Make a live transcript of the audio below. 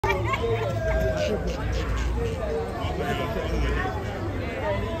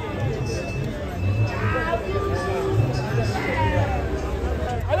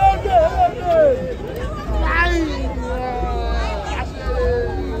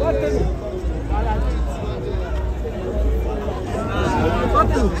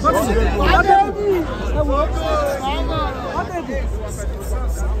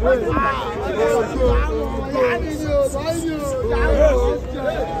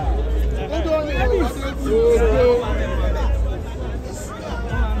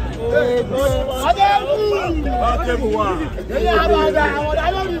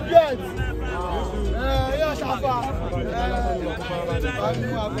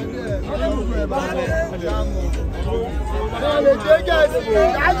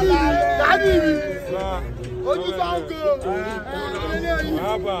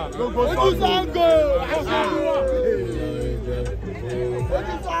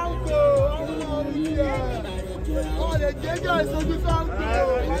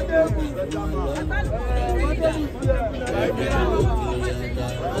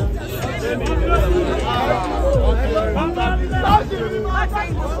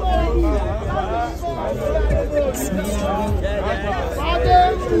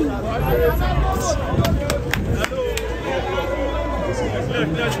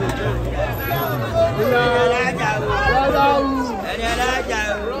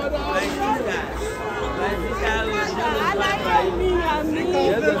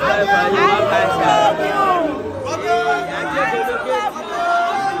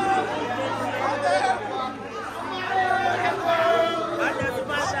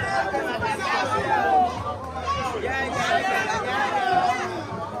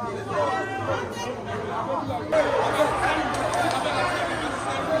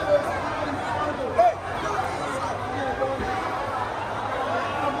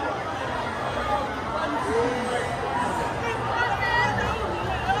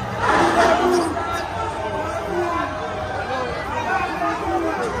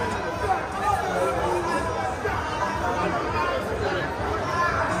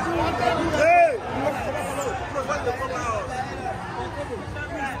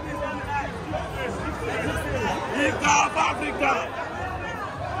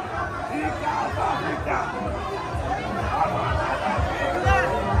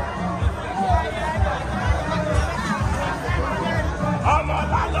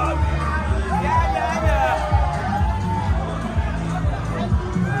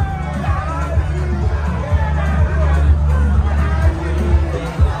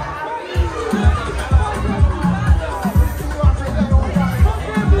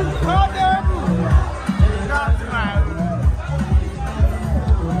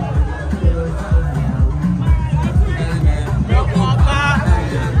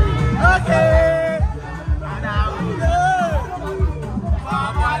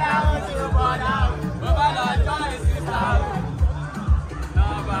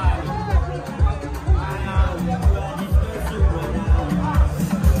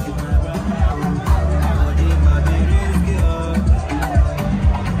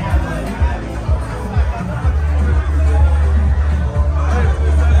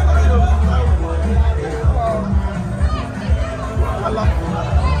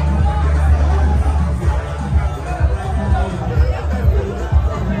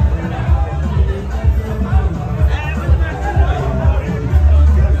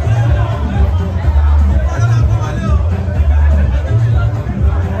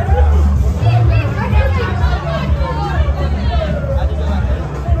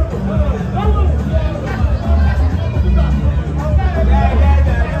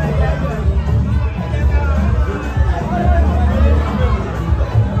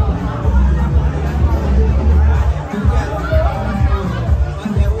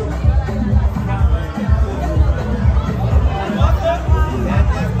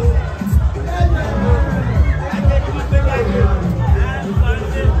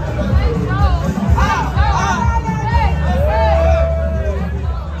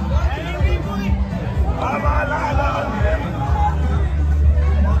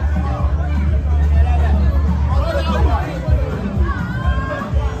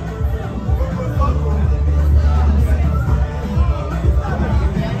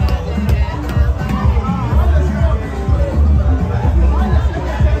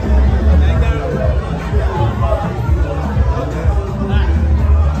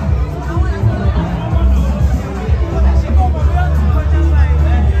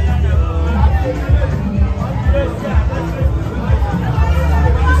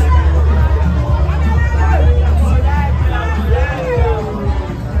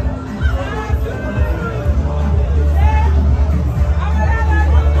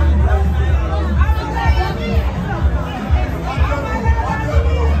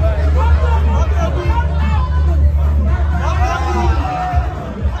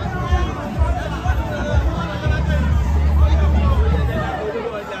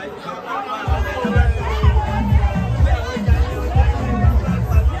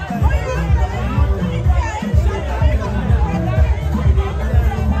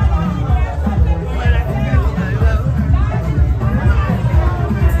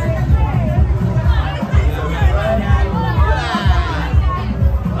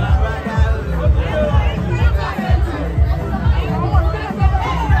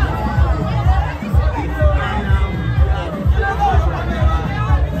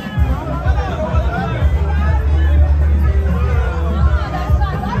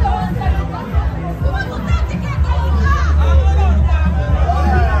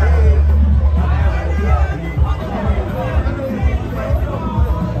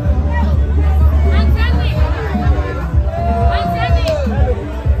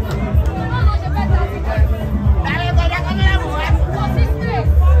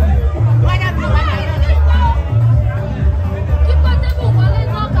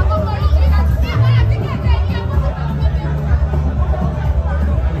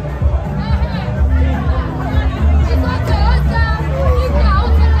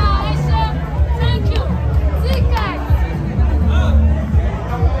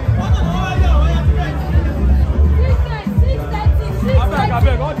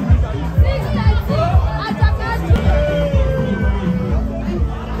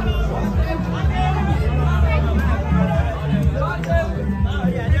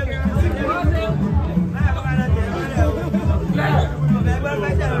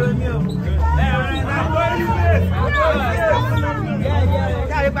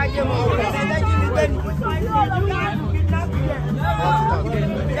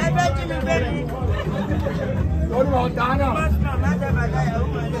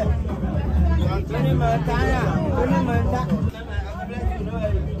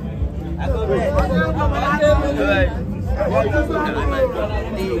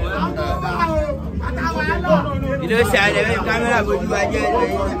You don't shine the camera, but you are just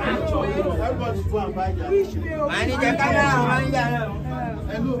manager camera, manager.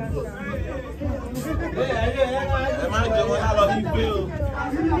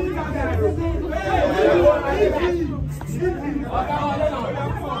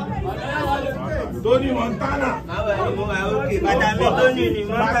 Tony Montana. Okay, Madame Tony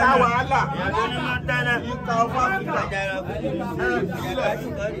Montana. Tony Montana. You come from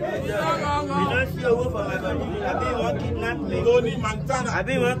Tony Montana. I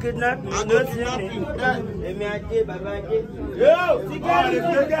be one kidnap me. I don't kidnap you. Let me add Baba. Yo, security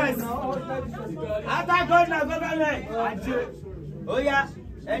guys. After government. Oh yeah.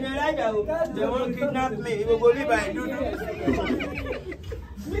 And Ajao, they won't kidnap me. He will go live by Dudu.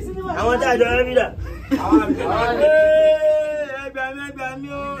 I want that to every day.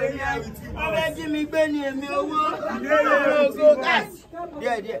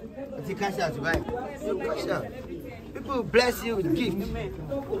 People bless you with gifts.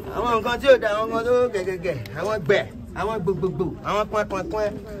 I want to continue that. I want to get. I want bear. I want boo. I want point.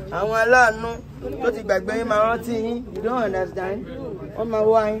 I want alone. Don't you back by my auntie? You don't understand? On my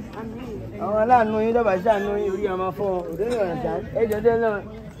wine. I want alone. You don't understand? You are my phone. You don't understand? Hey, you don't know.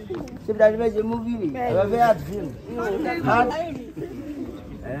 See that makes a movie. I have a very film.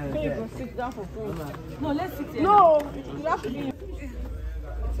 Sit down for food. No, let's sit here. No, you have to be.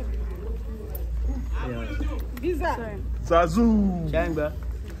 Visa. Sazu. Changba.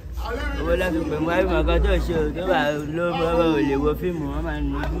 Owó láti pè mọ́ àyè màkà tó ṣe o tó bá ló bá ò lè wo fíìmù wọn máa ń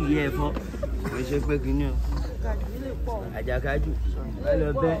nu yẹ ẹ̀fọ́ kò ṣe pé kìíní o àjàkájù ẹ lọ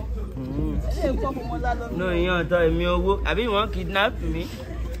bẹ no ìyẹn ọ̀tọ̀ èmi owó àbí wọ́n kidnap mi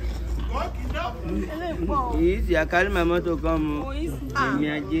èyí sì àkárí màá mọ́tò kan mu èmi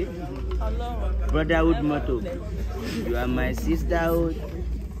ajé brotherhood mọ́tò you are my sisterhood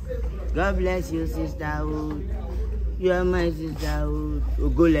God bless you sisterhood. You are my sisterhood.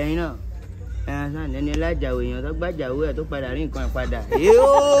 Ògo lẹ́yìn náà. Ẹ̀hán Eniola Ajao èèyàn tó gbàjàwó ẹ̀ tó padà rí nǹkan padà.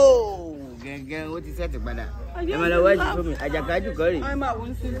 Gẹ́gẹ́ ó ti sẹ́ẹ̀tì padà. Ẹ máa lọ wájú fún mi. Àjàkájù kọ́ rè.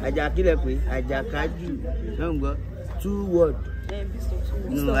 Àjàkílẹ̀ pé àjàkájù náà ń gbọ́ 2 word.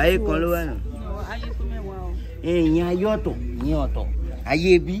 Nù ayé kan ló wà náà. Ayé tó mẹ́wàá o. Ìyẹn ayé ọ̀tọ̀, ìyẹn ọ̀tọ̀.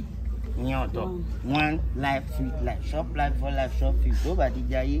 Ayé bí ìyẹn ọ̀tọ̀. One life, sweet life, short life, for life, short field. Tó bá ti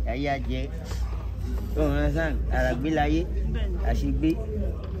jẹ ayé ajẹ́. Ọ̀ràn àràgbé láyé àṣegbé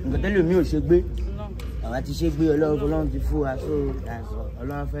nǹkan tẹ́lẹ̀ mi ò ṣe gbé àwọn àti ṣe gbé ọlọ́run ti fún wa so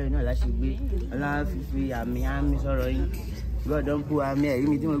ọlọ́run fẹ́rẹ̀ náà láṣegbé ọlọ́run fífi àmì sọ̀rọ̀ yín gbọ́dọ̀ ń kú àmì ẹ̀rí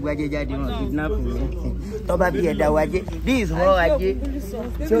mi tí mo gbájé jáde wọn kidnap mi tọ́ba bí ẹ̀dá wájé this is how ajé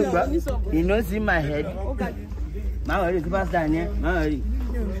ṣé o gbọ́ you no see my head máa wọ̀ rí superstar ni ẹ́ máa wọ̀ rí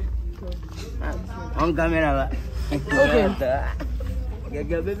on camera wa.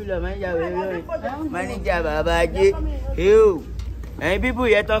 Gẹ́gẹ́ bébí lọ máa ń yàwé lórí máníjà bàbá ajé heo ẹ̀yin bíbù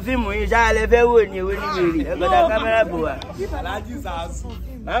yẹn tán fíìmù yìí ṣáà lè fẹ́ wò ní ewé ní wèrè ẹgbẹ́ta kámẹ́rà bò wá.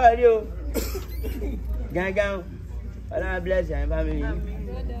 Máa wà rí o gángan ọlọ́run bless your family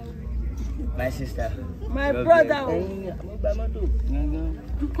my sister my brother ẹ̀yin àmúgbà mọ́tò gángan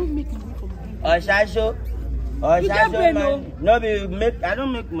ọ̀ṣáṣó man no be make I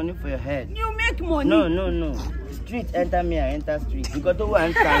don't make money for your head. You make money. No. Street enter me, I enter street. Because to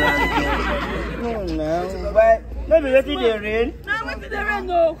one stand. No, but no be wetin dey rain. No, wetin dey rain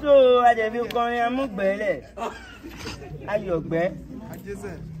no. So I dey feel going amugbele. Ayọ̀gbẹ́.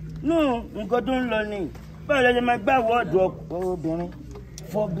 No, nǹkan tó ń lọ ni. Báwo lẹ máa gbà wọ́ọ̀dù obìnrin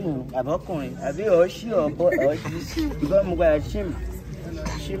fọ́bìnrin àbọ̀kùnrin àbí ọ̀ṣì ọ̀bọ ọ̀ṣì ìgbà mo gbà ṣìm.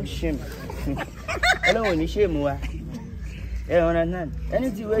 Ọlọ́run ní ṣèmù wa.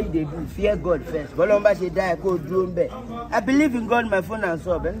 Anything where they do, fear God first. Bolomba she die, go do be. I believe in God, my phone and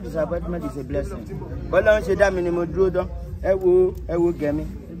so. Any disappointment is a blessing. Bolomba she die, minimum draw down. Ewo get me.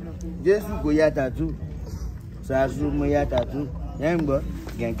 Jesus go ya tattoo. Sasu mo ya tattoo. Yembo,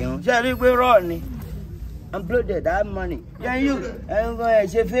 gang. Shall we run? I'm bloated. I have money. Can you? I'm going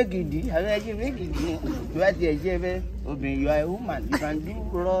to fake it. I'm going to fake it. You are the you are a woman. You can do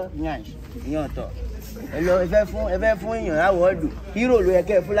raw nyash. You talk. Hello, if I phone you, award. Hero, we are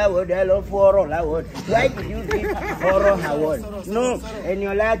careful. Award. Hello, for all award. Why did you give horror award? No,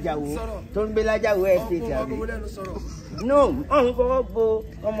 Eniola Ajao. Don't be like Ajao. no ọ̀hún fọwọ́ bo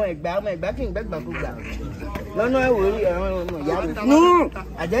ọmọ ẹ̀gbá kí n gbẹ́gbà kó gbà lọ́nà ẹ̀wò rí ẹ̀rọ ọmọ ìyá mi no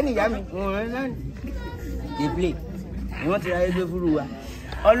àjẹ́ ni ìyá mi ọ̀rẹ́ náà dey play ni wọ́n ti ra ẹgbẹ́ fúru wa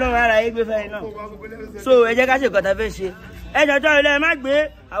ọlọ́run ara ẹgbẹ́ fẹ́ náà so ẹ jẹ́ ká ṣe nǹkan tá a fẹ́ ṣe ẹ jọjọ́ ilé ẹ má gbé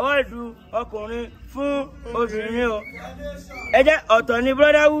àwọ̀dù ọkùnrin fún obìnrin o ẹ jẹ́ ọ̀tọ̀ ni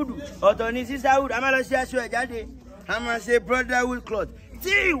brotherhood ọ̀tọ̀ ni sisterhood a máa lọ ṣe aṣọ ẹ̀ jáde a máa ṣe brotherhood cloth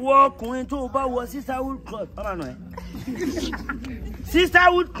tí ìwọ ọkùnrin tó bá wọ sisterhood cloth ọ máa nà ẹ́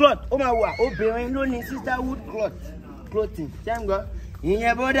sisterhood cloth ó máa wà obìnrin ló ní sisterhood clothing ṣé ń gbọ́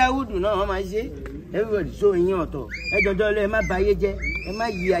ìyẹn brotherhood náà wọ́n máa ṣe everybody so ìyẹn ọ̀tọ̀ ẹ jọjọ́ ilé ẹ má bà ayé jẹ́ ẹ má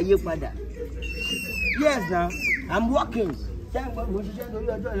yí ayé padà yes now I'm working ṣé ń gbọ́ mo ṣiṣẹ́ lórí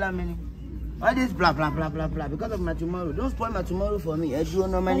ọjọ́ ìlà mi ni. All this blah blah blah blah blah because of my tomorrow. Don't spoil my tomorrow for me. I do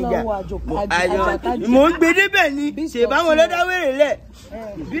no manager. Mo ń gbé débẹ̀ ni. Ṣé báwọn ló dá wèrè lẹ̀?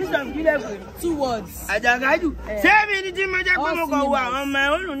 Bishop kílẹ̀ pé. 2 words. Àjàkájù. Ṣé mi ni tí mo jẹ́ pé mo kàn wọ àwọn ọmọ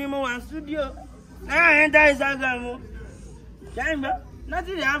ẹ̀hónú ni mo wà ní studio? Enter Instagram o. Ṣé ń gbọ́?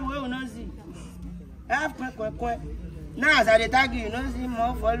 Nothing dey happen wey we no see. I have kwekwe. Now as I dey tag you, you no see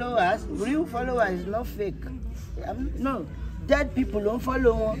more followers. Real followers is not fake. No. Dead people don't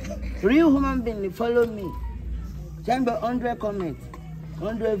follow one. Real human being they follow me. Chamber 100 comments,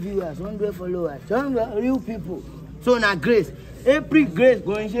 100 viewers, 100 followers. Chamber real people. So now grace. April grace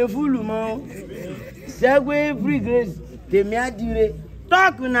going to full man. Segway April grace. Temi adire.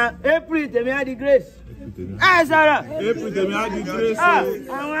 Talk now. April temi adi grace. Ah Sarah. April temi adi grace. Ah,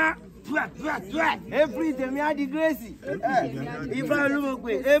 April temi adi grace. If I look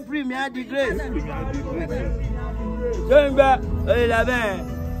away, April me adi grace. Chamber, oye la ben.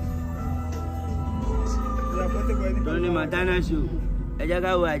 Tony Montana show. Ẹ jẹ́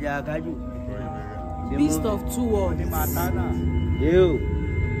ká wo Àjàkájù. Beast of 2 words. Yo.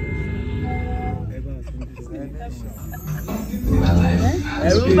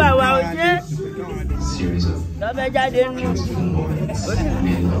 Ẹ̀rù bà wá o ṣe. Lọ́fẹ́ jáde nù.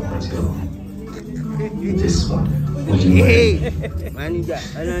 Manager,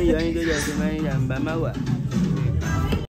 I don't know you tó jẹ́ sí manager ń bá má wà.